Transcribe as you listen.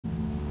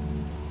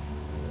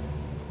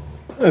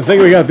I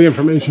think we got the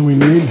information we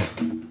need.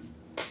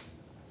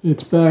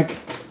 It's back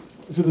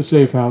to the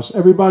safe house.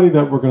 Everybody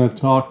that we're going to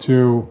talk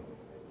to,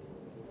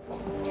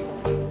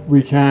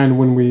 we can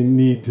when we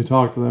need to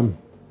talk to them.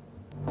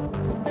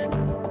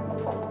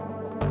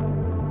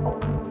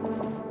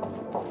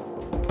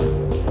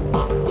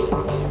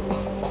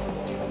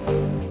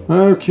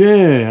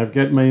 Okay, I've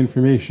got my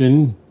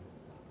information.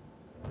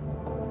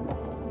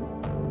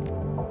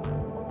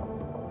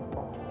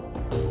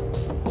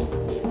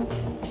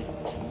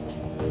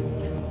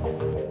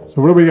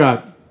 So what do we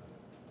got?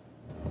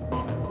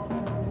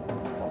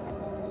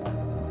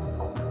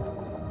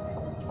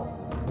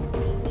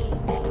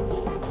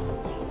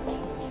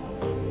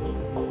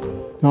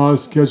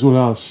 Das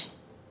Kesulas.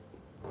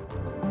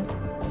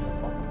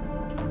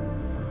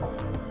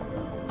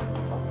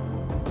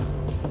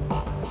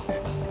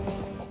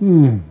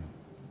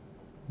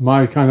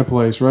 My kind of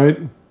place, right?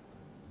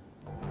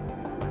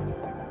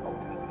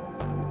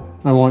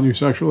 I want you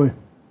sexually.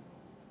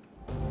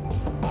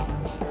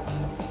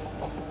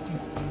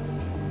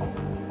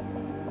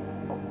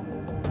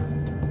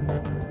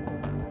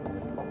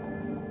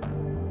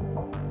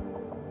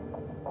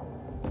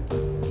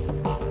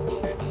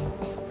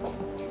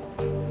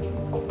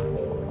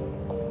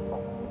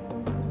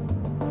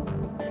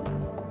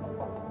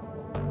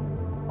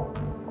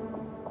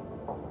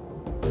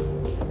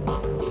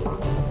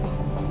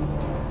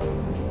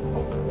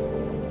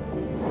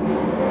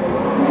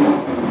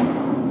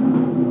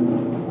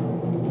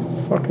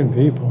 Fucking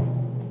people.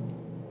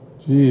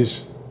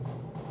 Jeez.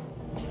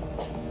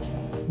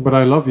 But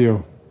I love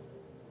you.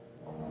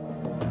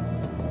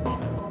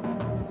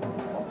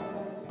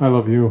 I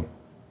love you.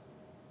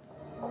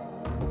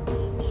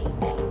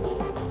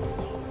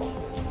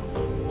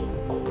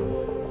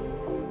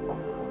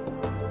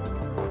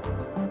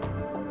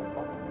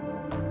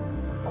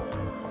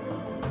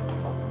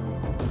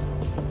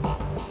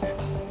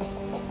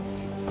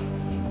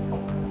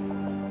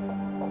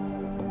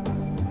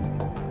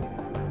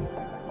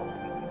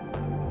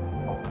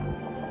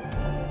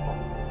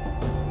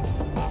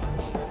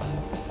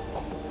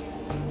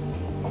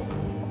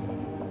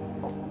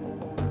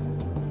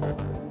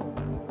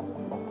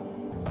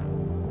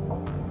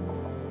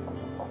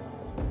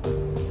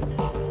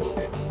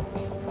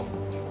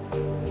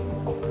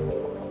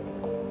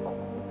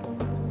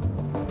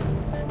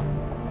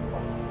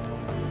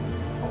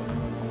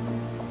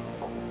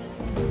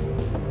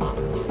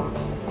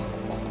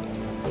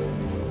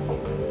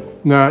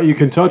 Nah, you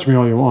can touch me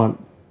all you want.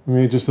 I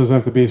mean, it just doesn't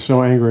have to be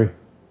so angry.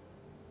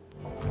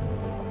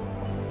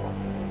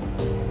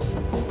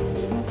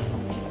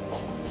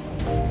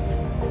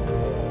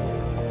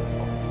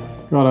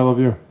 God, I love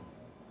you.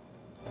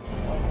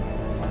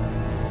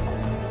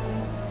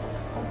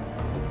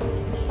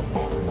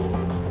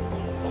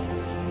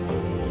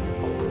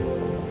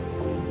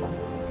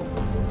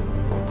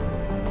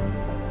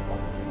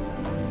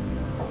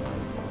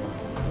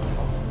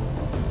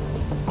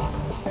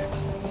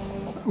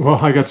 Well,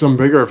 I got some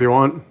bigger if you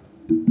want.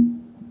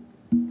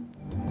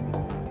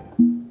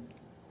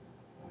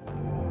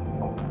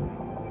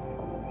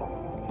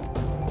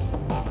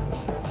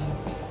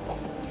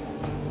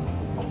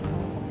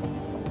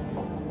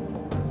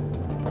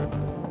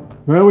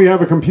 Well, we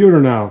have a computer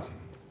now.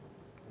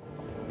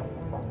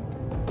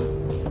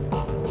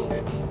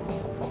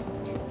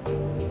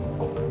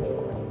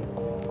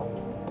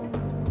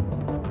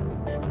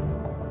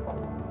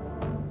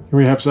 Can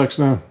we have sex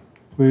now,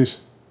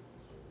 please?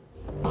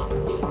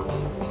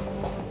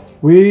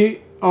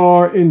 We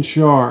are in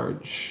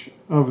charge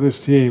of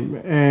this team,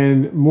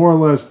 and more or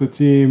less the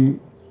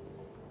team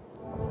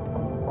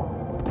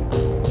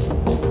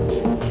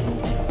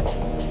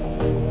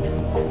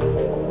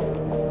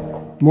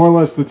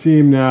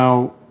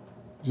now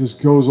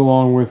just goes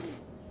along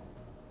with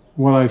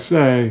what I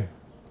say,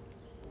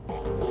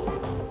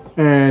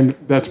 and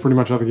that's pretty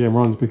much how the game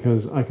runs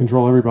because I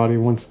control everybody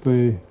once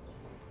the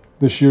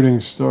shooting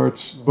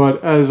starts.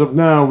 But as of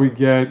now, we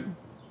get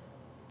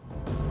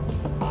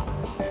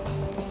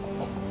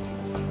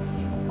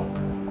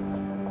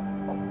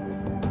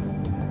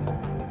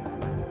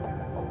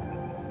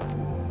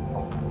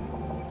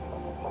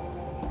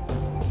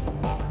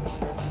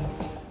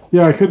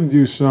yeah, I couldn't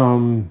do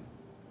some.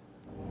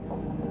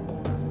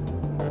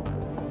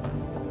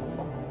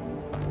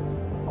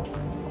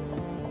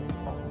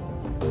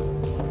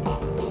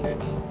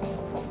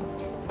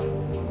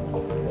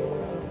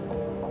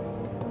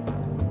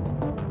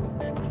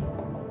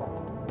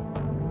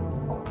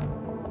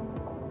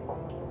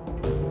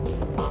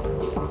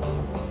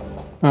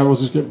 Alright, we'll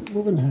just get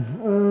moving.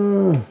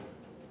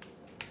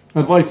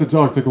 I'd like to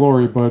talk to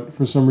Glory, but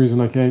for some reason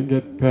I can't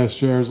get past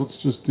chairs.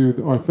 Let's just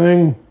do our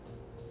thing.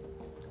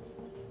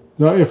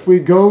 Now, if we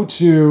go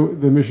to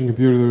the mission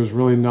computer, there's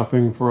really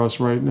nothing for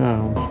us right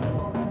now.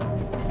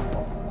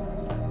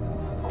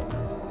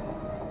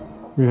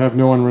 We have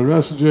no unread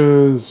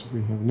messages.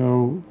 We have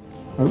no...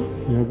 Oh,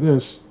 we have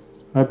this.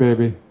 Hi,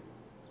 baby.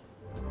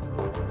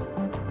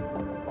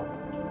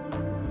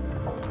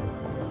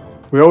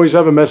 We always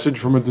have a message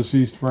from a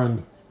deceased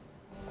friend.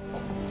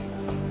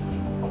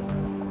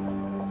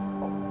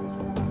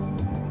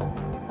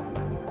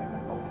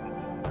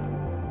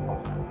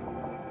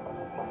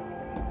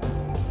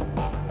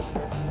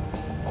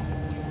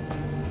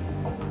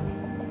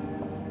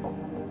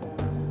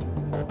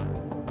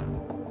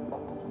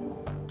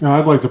 Yeah,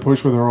 I'd like to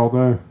push with her all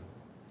day.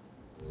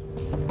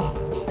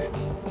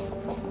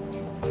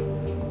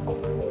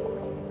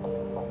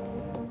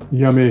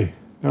 Yummy.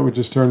 That would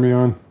just turn me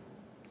on.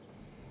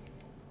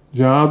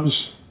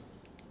 Jobs.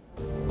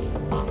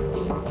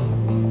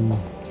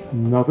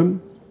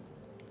 Nothing.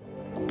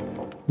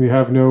 We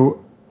have no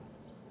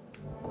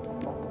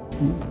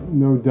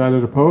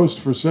data to post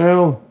for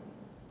sale.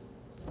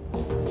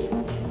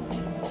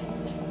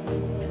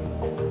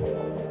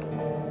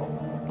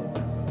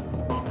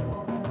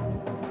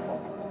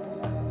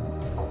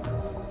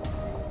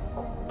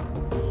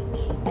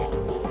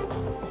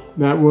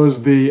 That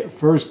was the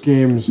first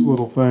game's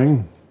little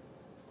thing.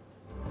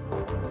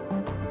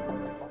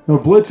 Now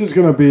Blitz is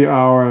going to be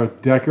our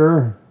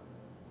decker.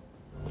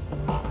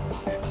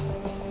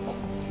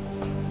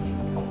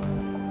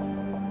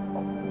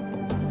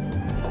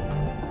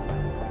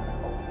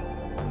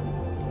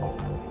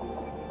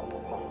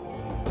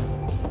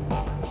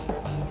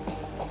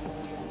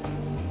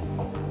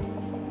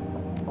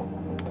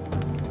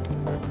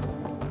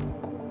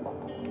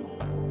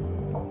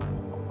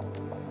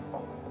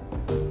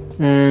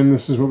 And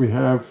this is what we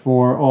have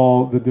for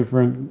all the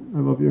different... I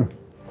love you.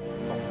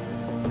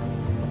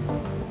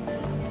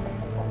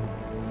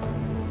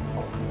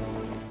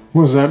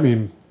 What does that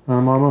mean,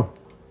 Mama?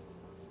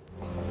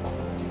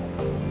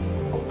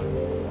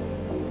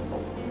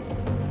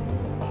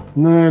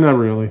 Nah, not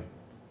really.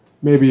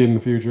 Maybe in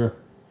the future.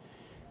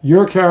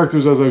 Your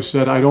characters, as I've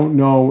said, I don't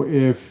know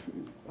if...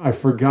 I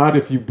forgot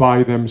if you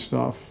buy them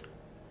stuff.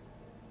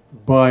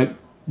 But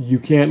you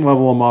can't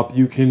level them up.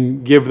 You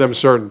can give them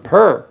certain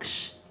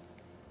perks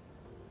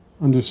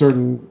under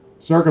certain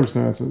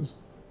circumstances.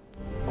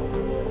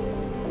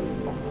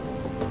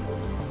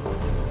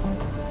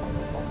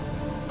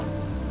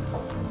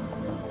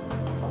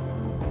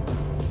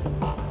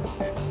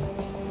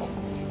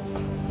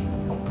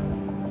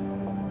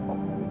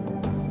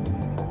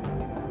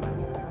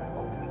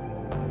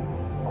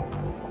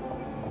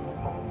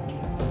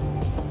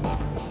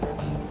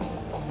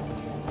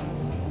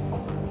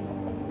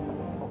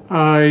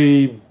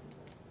 I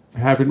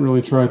haven't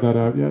really tried that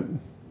out yet.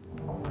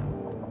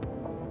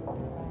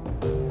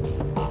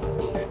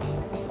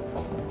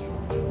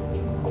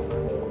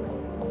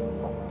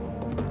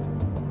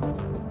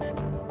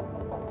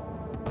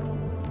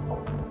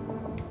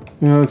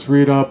 Yeah, let's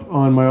read up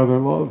on my other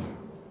love.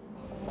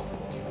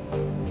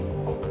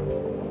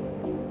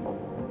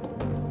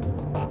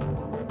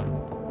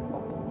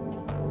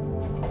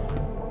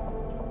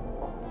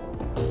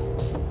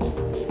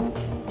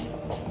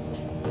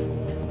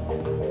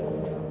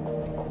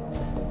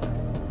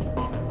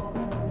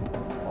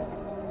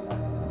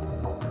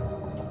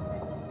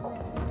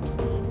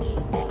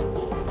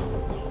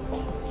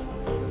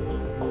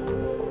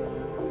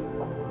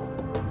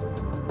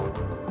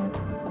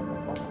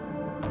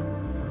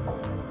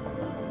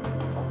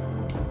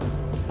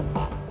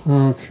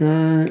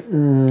 Okay,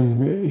 and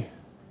me.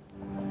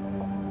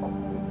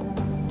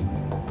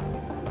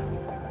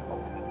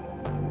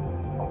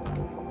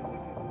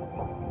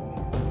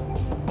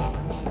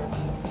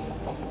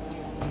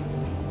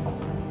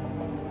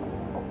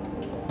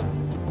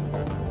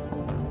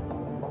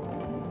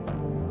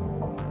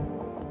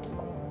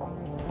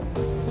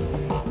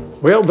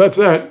 Well, that's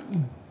it.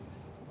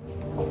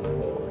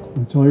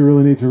 That's all you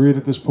really need to read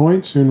at this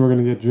point. Soon we're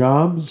going to get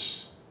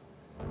jobs.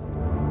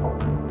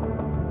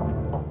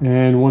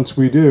 And once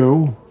we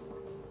do,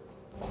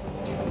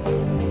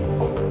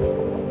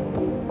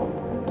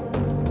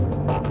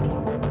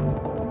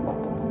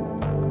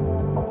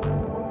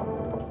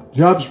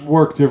 jobs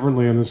work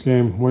differently in this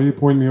game. What are you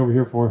pointing me over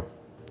here for?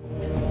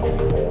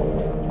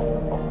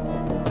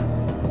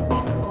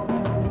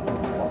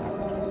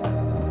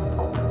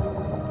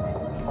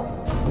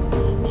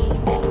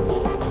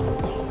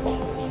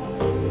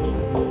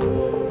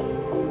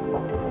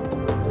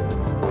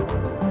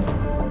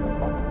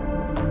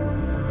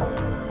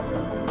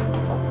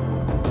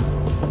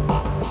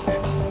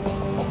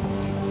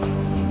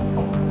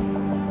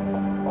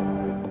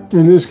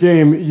 In this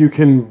game, you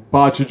can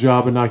botch a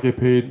job and not get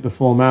paid the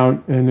full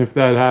amount, and if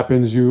that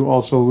happens, you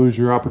also lose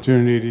your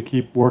opportunity to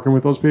keep working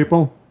with those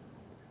people.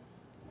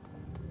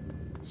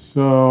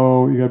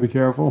 So, you gotta be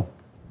careful.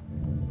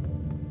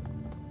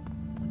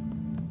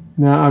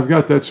 Now, I've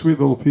got that sweet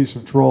little piece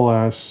of troll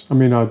ass. I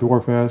mean,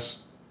 dwarf ass.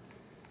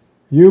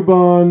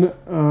 Ubon,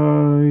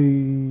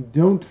 I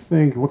don't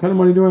think... What kind of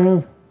money do I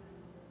have?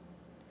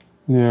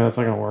 Yeah, that's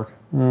not gonna work.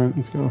 Alright,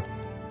 let's go.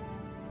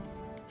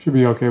 Should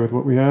be okay with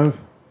what we have.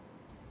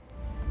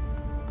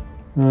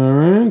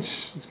 Alright,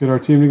 let's get our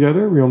team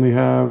together. We only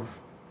have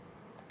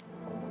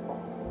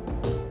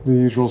the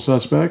usual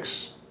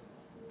suspects.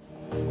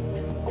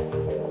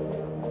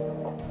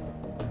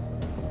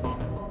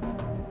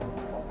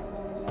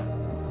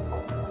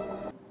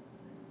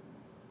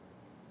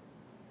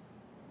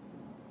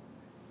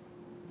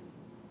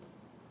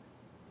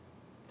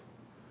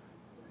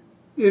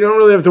 You don't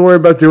really have to worry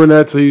about doing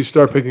that till you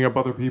start picking up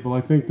other people.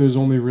 I think there's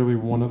only really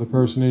one other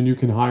person and you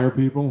can hire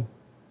people.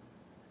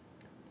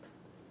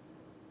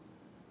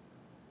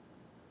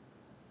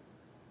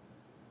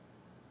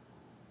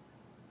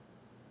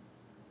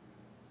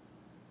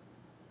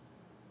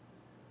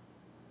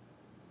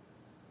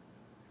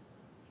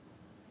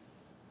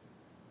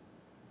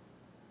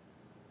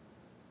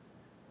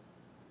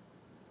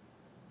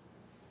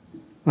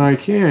 I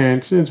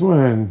can't. Since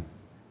when?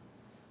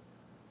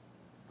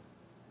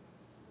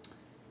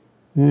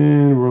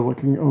 And we're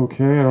looking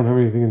okay. I don't have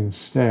anything in the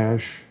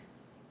stash.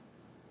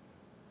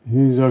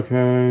 He's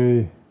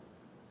okay.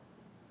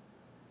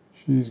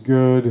 She's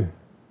good.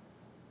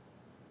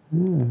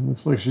 Yeah,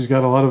 looks like she's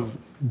got a lot of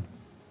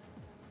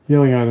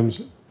healing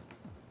items.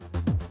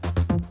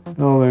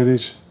 Hello,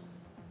 ladies.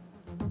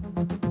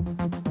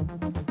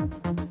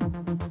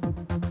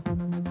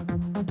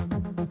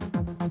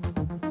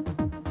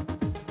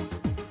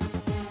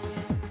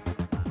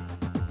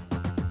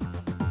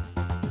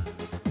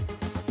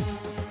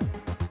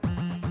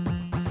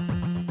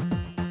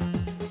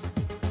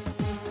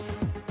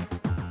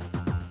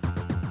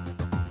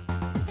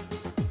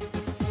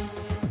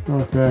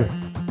 Okay.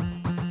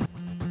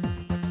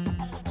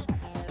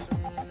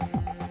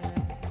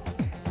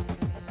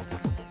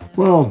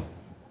 Well,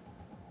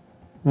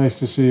 nice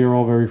to see you're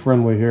all very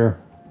friendly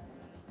here.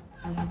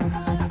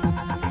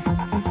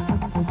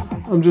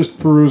 I'm just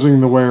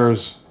perusing the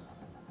wares.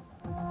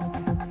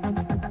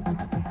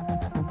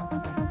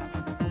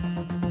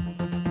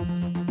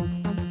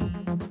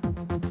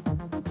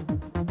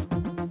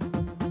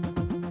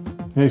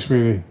 Hey,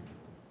 sweetie.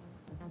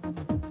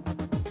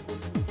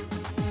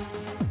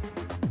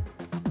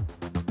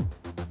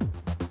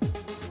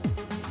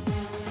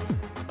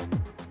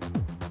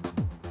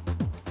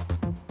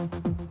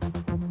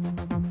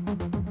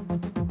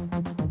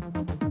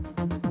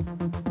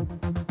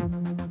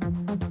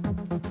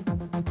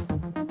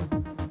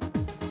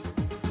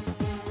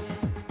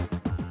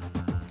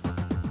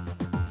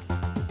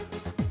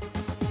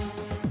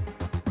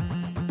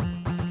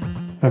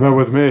 How about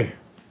with me?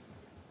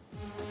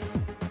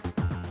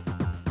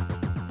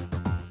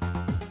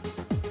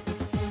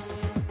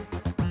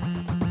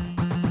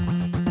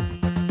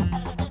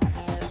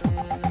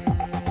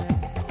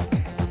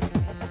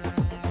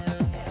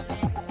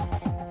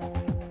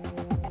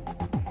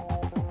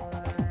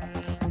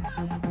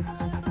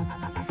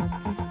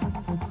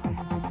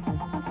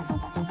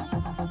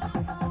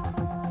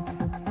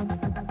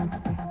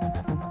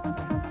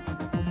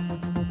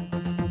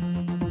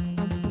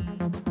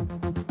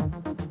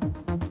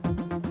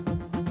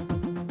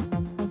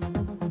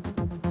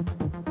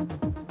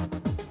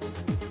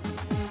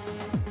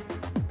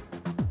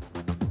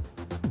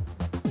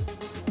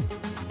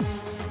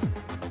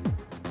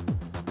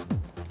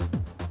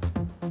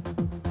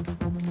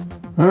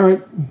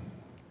 Alright.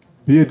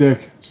 Be a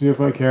dick. See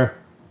if I care.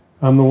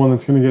 I'm the one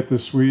that's gonna get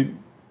this sweet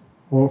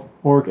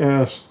orc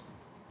ass.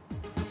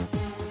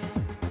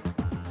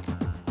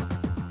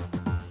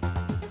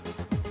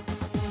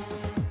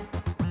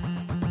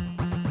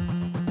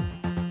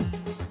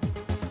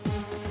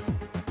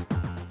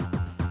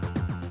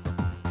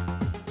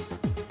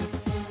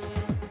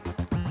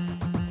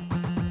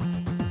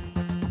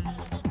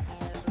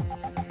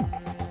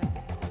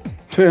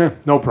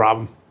 No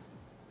problem.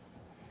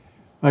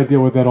 I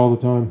deal with that all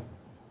the time.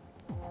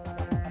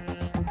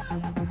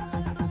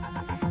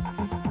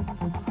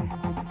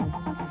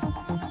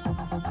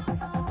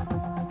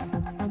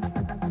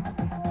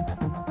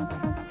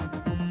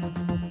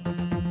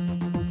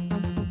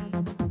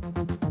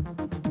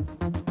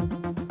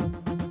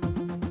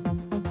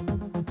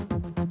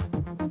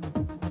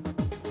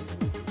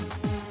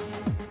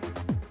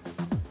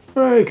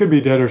 It could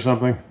be dead or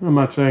something. I'm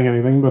not saying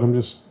anything, but I'm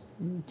just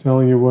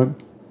telling you what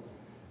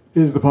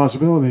is the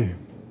possibility.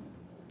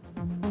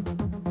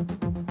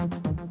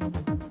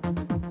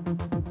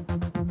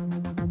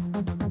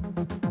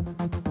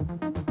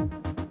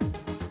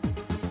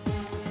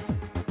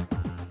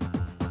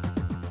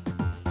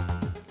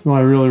 Well,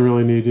 I really,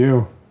 really need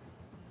you.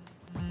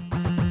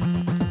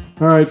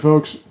 All right,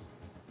 folks.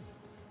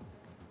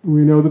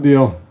 We know the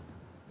deal.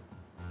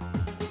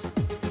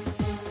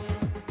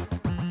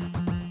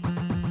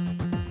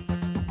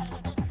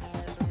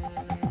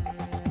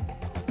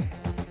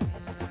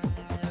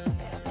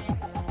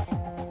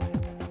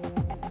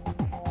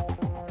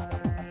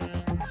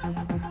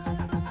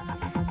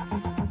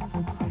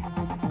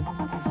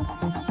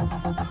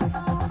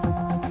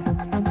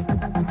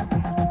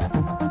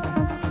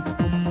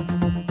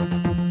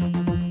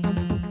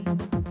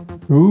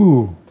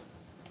 Ooh.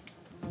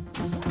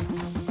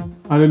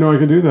 I didn't know I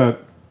could do that.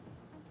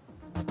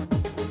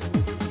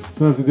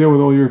 So I have to deal with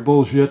all your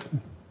bullshit.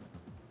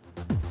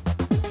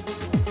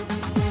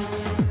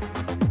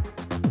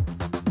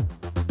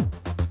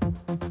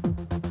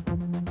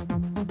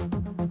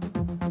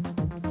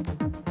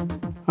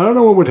 I don't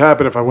know what would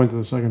happen if I went to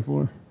the second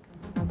floor.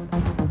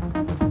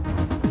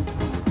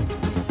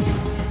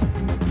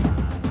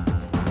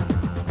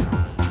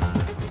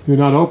 Do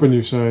not open,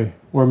 you say.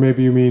 Or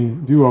maybe you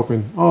mean do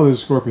open. Oh,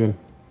 there's a scorpion.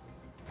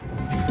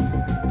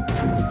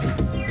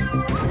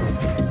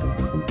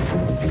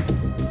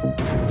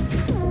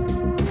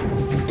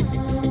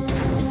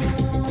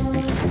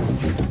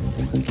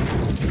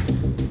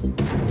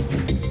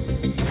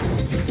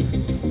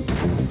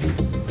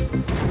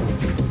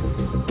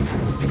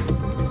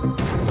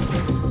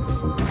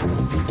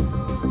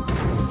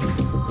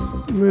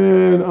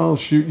 Man, I'll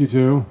shoot you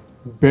too.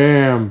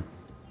 Bam.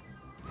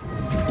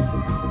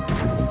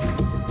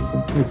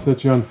 Let's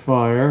set you on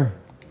fire.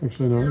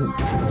 Actually, no.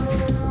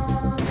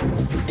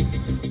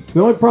 The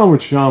only problem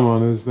with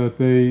Shaman is that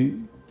they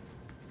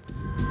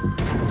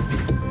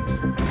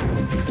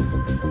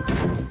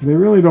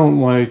really don't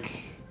like...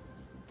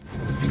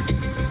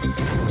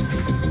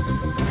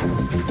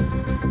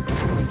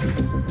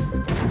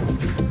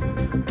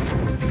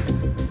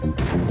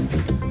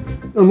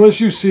 Unless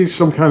you see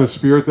some kind of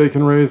spirit they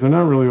can raise, they're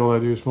not really all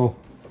that useful.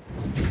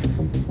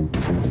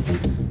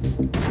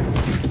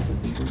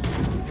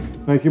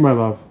 Thank you, my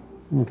love.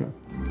 Okay.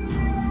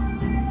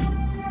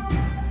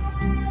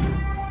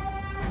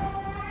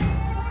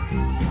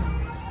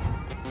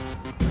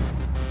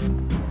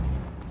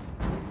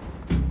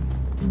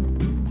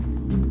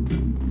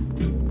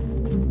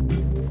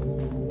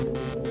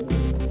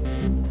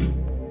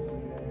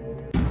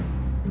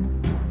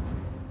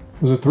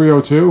 Was it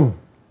 302?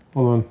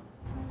 Hold on.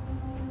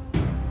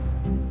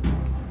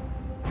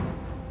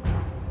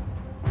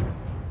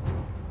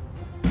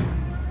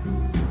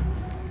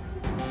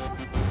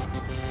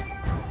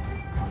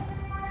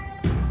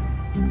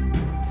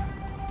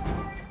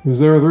 Is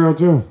there a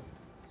 302?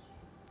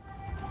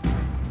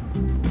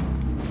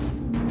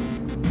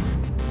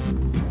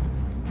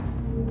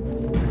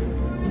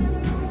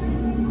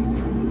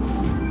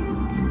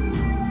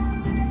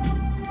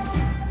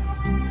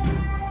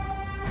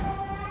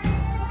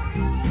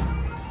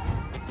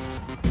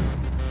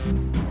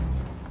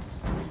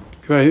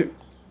 Can I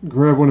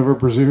grab one of her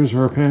brassieres or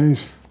her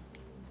panties?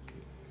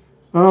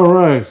 All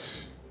right.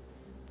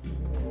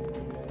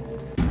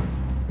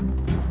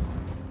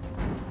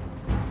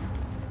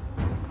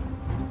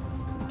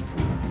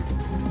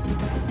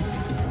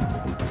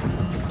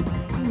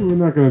 We're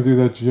not going to do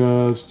that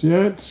just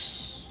yet.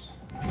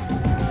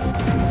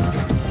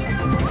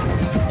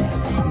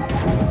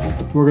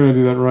 We're going to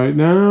do that right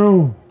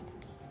now.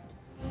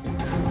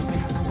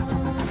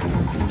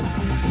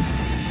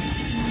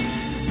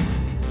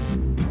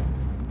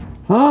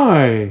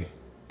 Hi!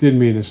 Didn't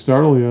mean to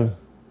startle you.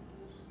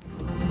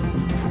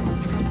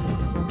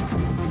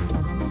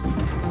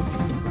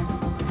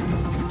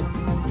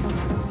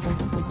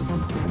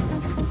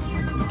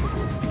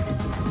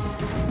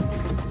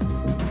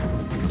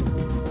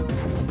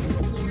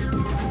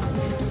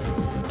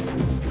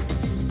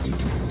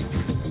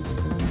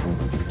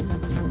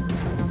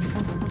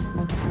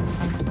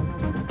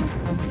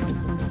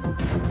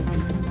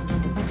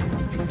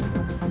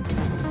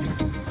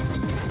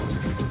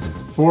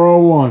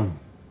 (401)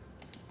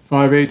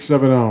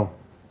 5870.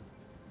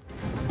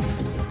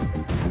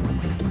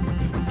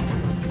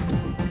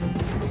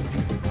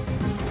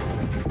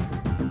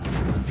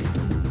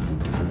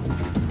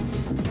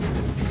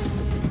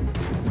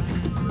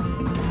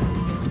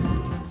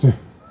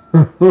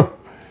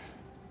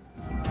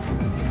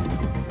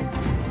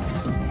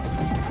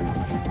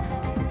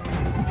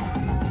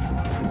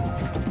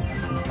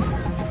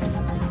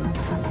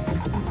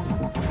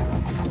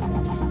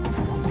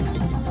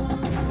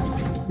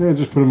 Yeah,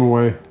 just put him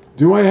away.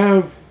 Do I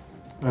have...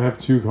 I have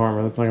 2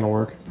 karma. That's not going to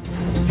work.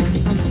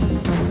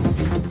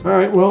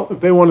 Alright, well,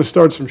 if they want to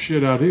start some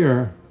shit out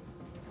here...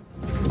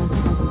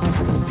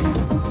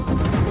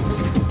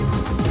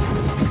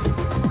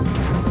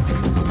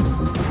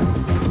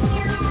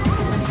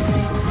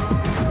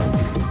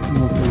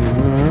 Nothing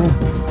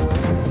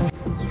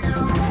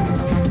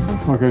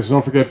there. Okay, so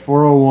don't forget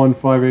 401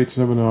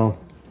 5870.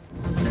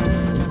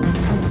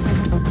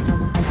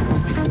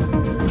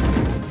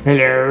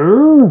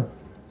 Hello?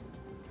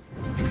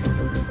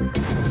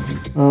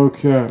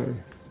 Okay,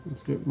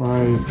 let's get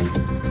my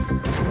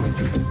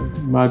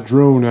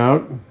drone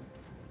out.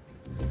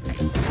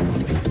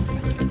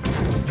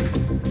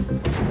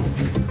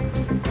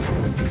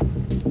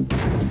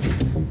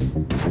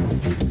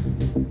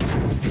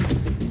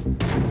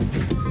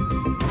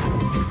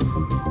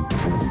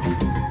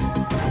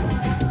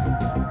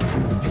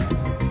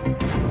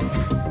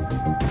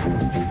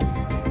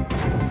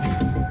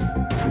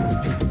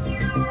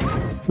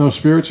 No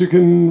spirits you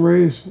can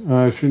raise?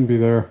 It shouldn't be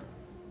there.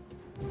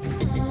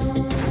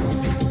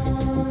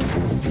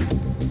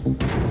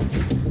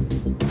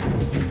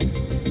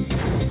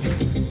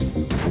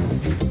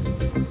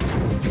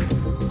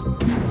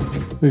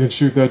 They can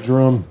shoot that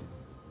drum.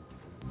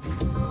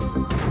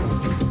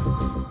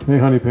 Hey,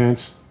 honey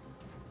pants.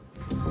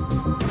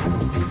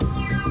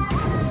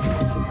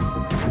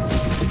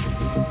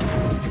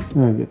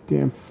 Ah, you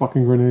damn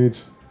fucking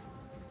grenades.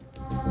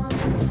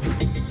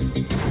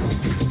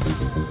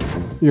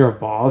 You're a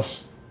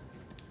boss.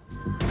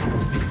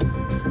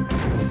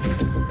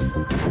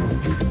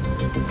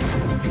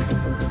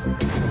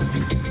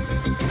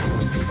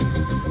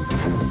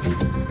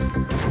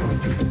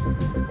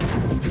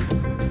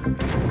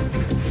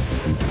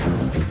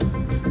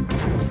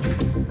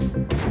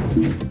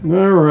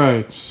 All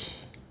right.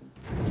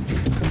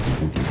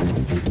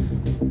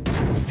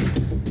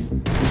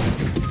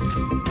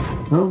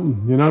 Well,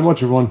 you're not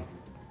much of one.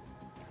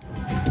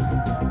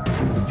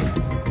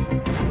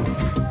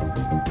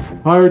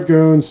 Hired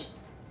goons.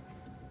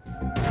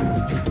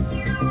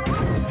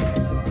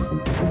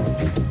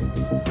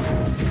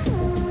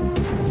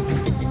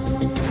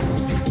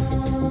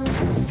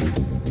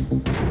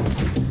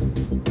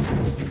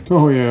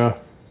 Oh, yeah.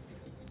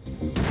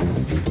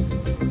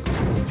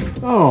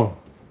 Oh.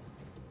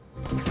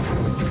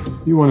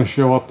 You want to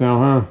show up now,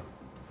 huh?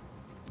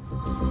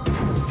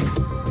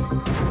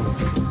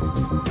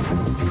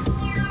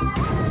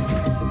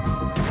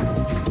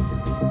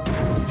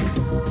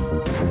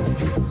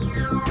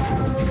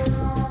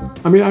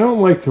 I mean, I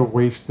don't like to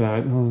waste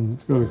that. Oh,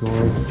 let's go to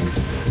Glory.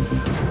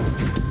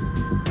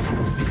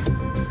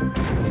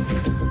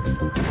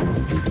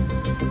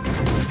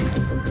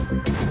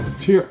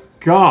 Dear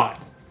God.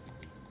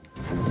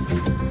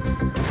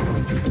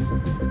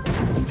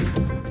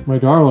 My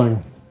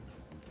darling.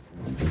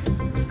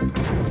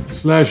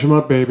 Slash him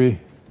up, baby.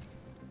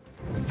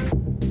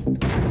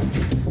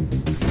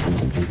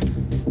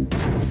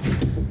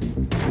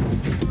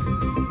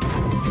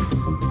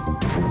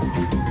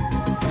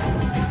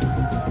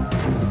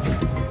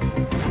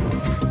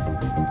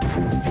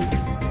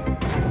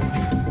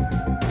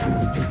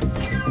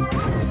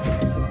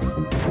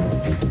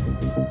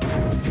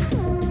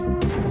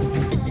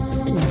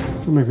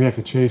 Don't make me have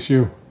to chase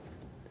you.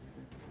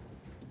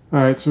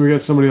 Alright, so we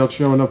got somebody else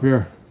showing up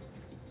here.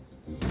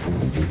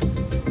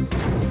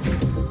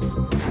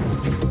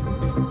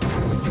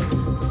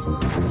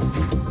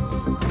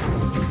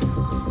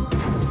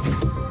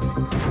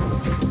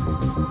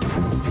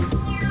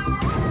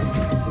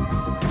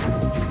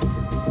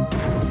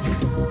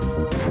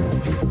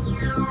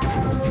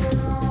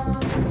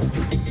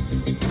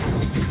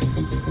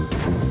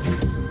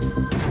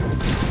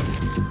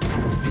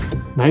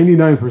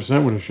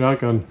 %with a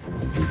shotgun.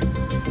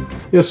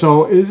 Yeah,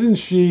 so isn't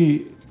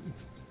she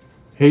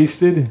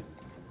hasted?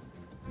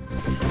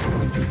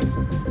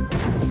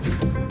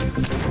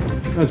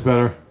 That's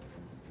better.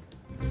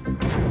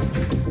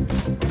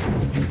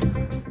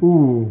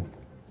 Ooh.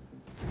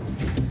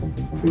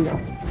 Yeah.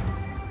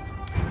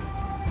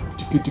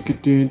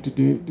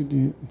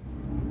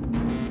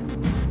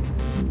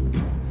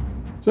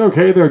 It's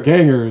okay, they're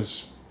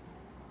gangers.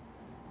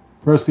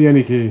 Press the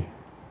any key.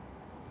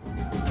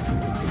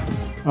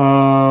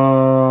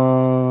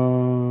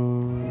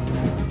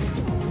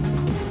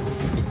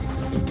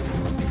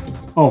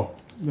 Oh,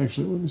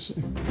 actually, let me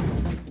see.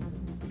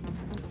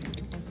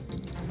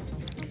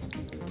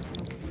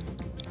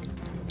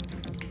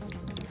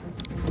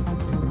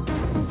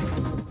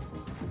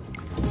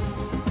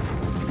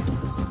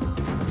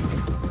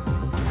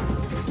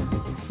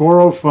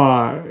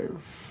 $405.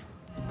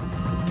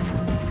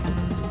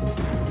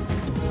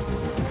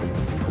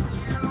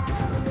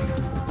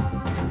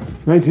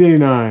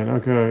 $1989.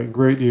 Okay,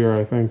 great year,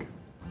 I think.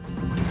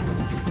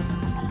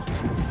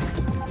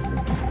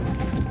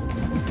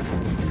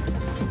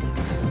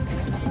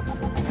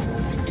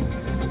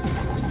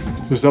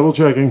 Just double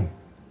checking.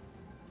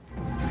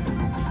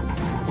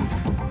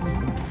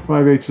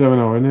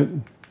 5870, isn't it?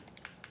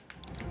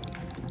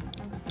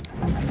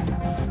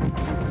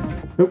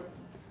 Nope.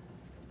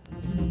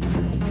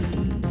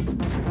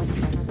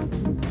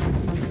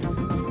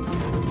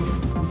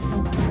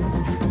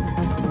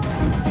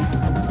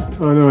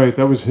 Oh no, wait,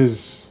 that was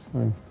his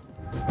thing.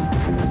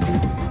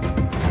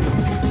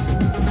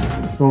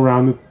 Go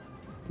around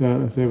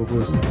the table,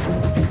 please.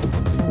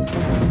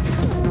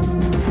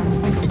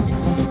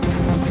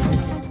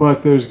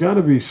 But there's got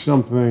to be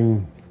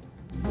something.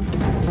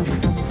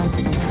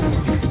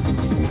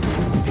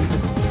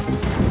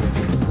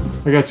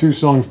 I got 2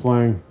 songs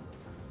playing.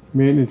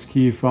 Maintenance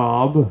key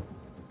fob.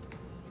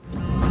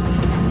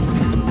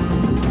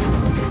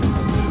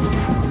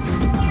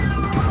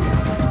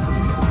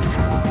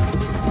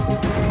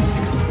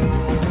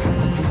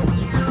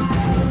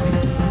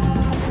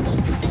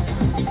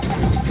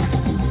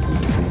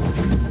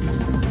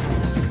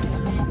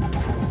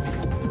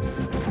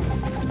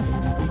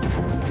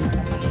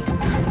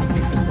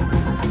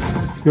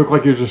 You look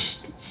like you're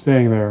just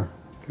staying there,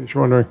 in case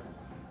you're wondering.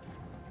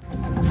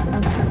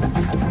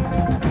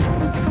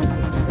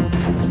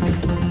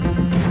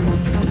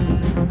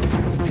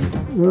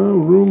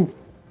 Room,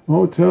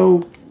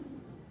 hotel,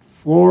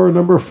 floor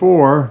number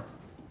 4.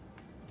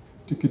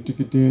 Is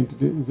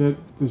that,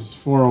 this is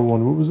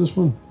 401. What was this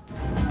one?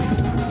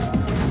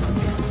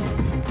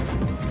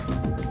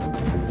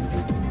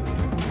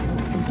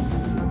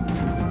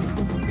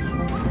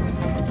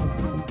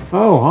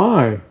 Oh,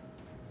 hi.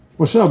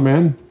 What's up,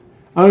 man?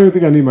 I don't even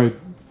think I need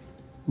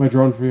my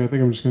drone for you. I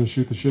think I'm just going to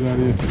shoot the shit out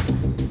of you.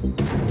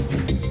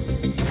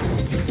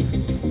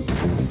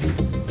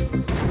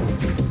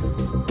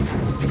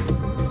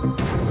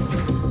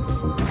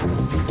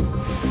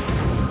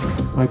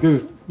 I did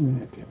this.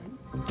 Damn it.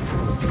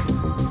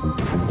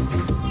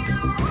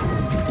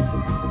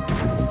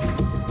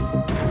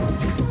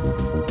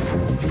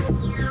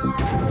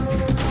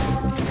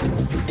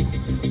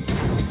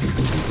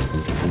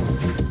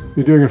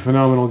 You're doing a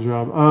phenomenal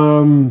job.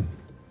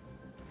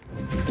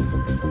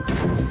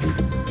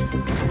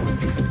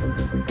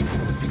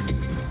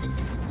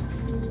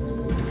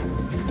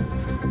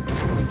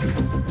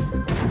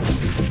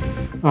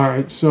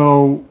 Alright,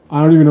 so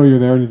I don't even know you're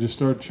there and you just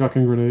start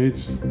chucking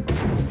grenades.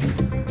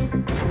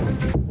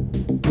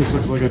 This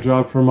looks like a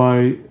job for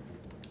my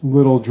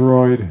little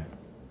droid.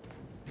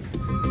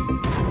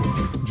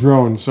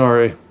 Drone,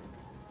 sorry.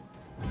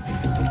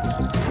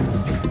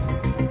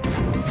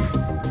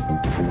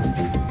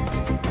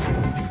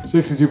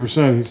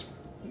 %, he's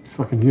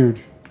fucking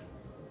huge.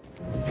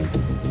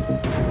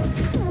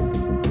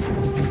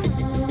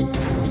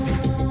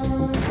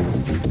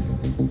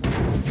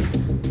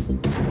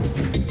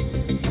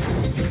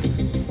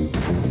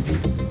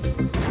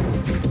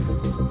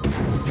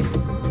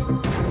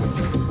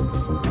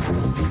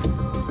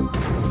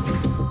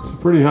 It's a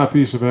pretty hot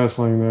piece of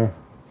assling there.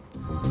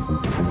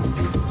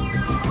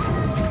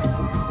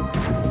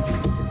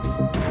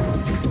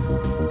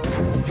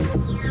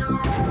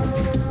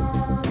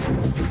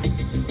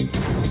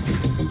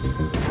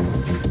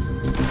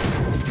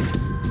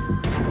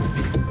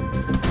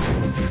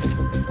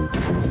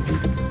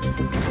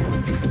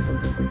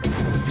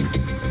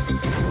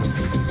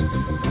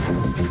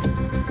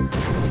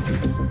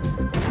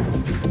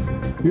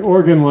 The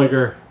organ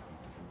legger.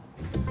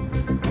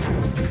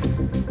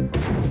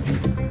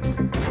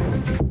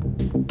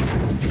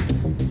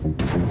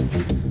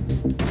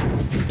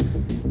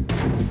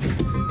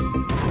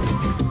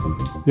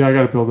 Yeah, I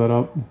gotta build that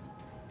up.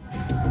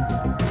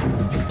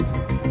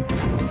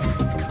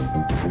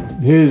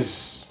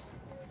 His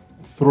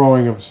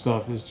throwing of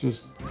stuff is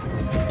just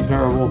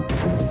terrible.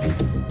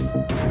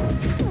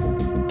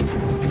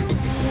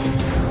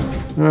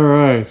 All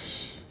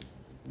right.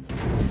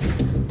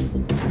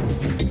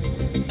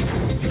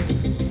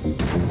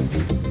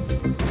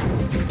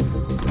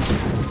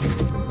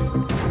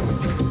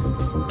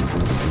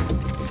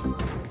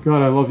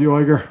 God, I love you,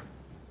 Eiger.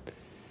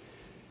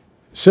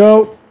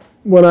 So,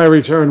 when I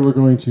return, we're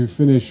going to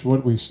finish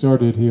what we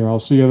started here. I'll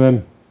see you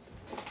then.